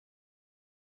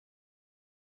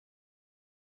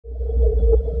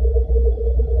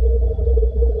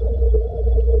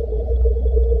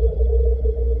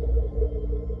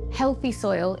healthy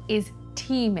soil is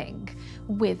teeming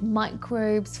with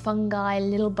microbes, fungi,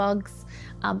 little bugs.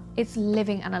 It's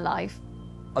living and alive.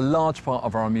 A large part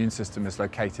of our immune system is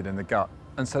located in the gut,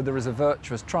 and so there is a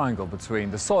virtuous triangle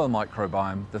between the soil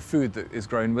microbiome, the food that is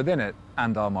grown within it,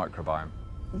 and our microbiome.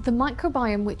 The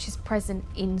microbiome which is present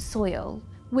in soil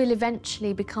will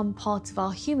eventually become part of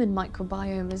our human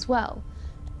microbiome as well,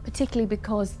 particularly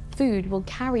because food will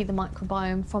carry the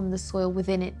microbiome from the soil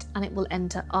within it and it will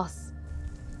enter us.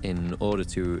 In order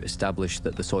to establish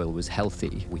that the soil was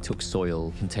healthy, we took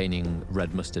soil containing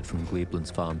red mustard from Gleebland's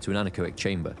farm to an anechoic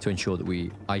chamber to ensure that we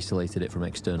isolated it from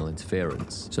external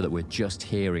interference so that we're just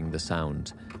hearing the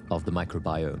sound of the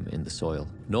microbiome in the soil.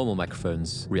 Normal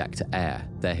microphones react to air.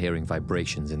 They're hearing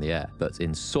vibrations in the air, but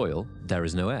in soil, there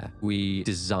is no air. We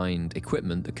designed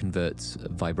equipment that converts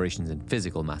vibrations in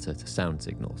physical matter to sound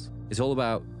signals. It's all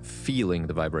about feeling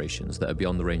the vibrations that are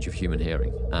beyond the range of human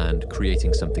hearing and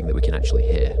creating something that we can actually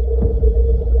hear.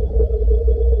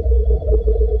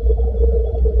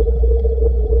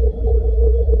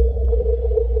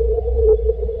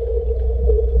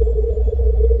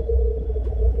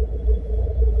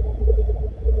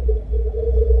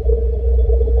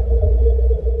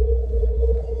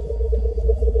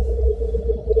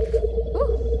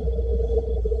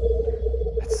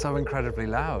 It's so incredibly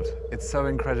loud. It's so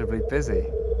incredibly busy.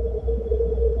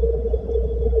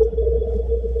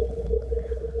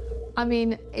 I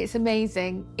mean, it's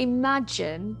amazing.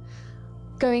 Imagine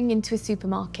going into a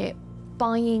supermarket,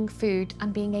 buying food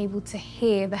and being able to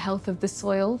hear the health of the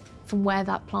soil from where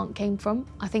that plant came from.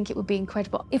 I think it would be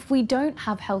incredible. If we don't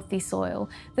have healthy soil,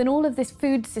 then all of this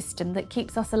food system that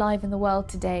keeps us alive in the world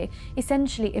today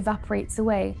essentially evaporates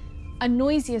away. A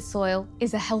noisier soil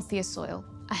is a healthier soil.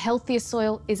 A healthier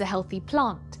soil is a healthy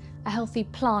plant. A healthy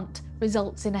plant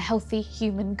results in a healthy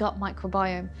human gut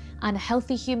microbiome, and a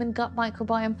healthy human gut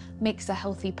microbiome makes a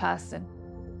healthy person.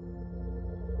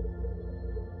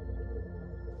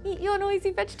 Eat your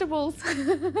noisy vegetables.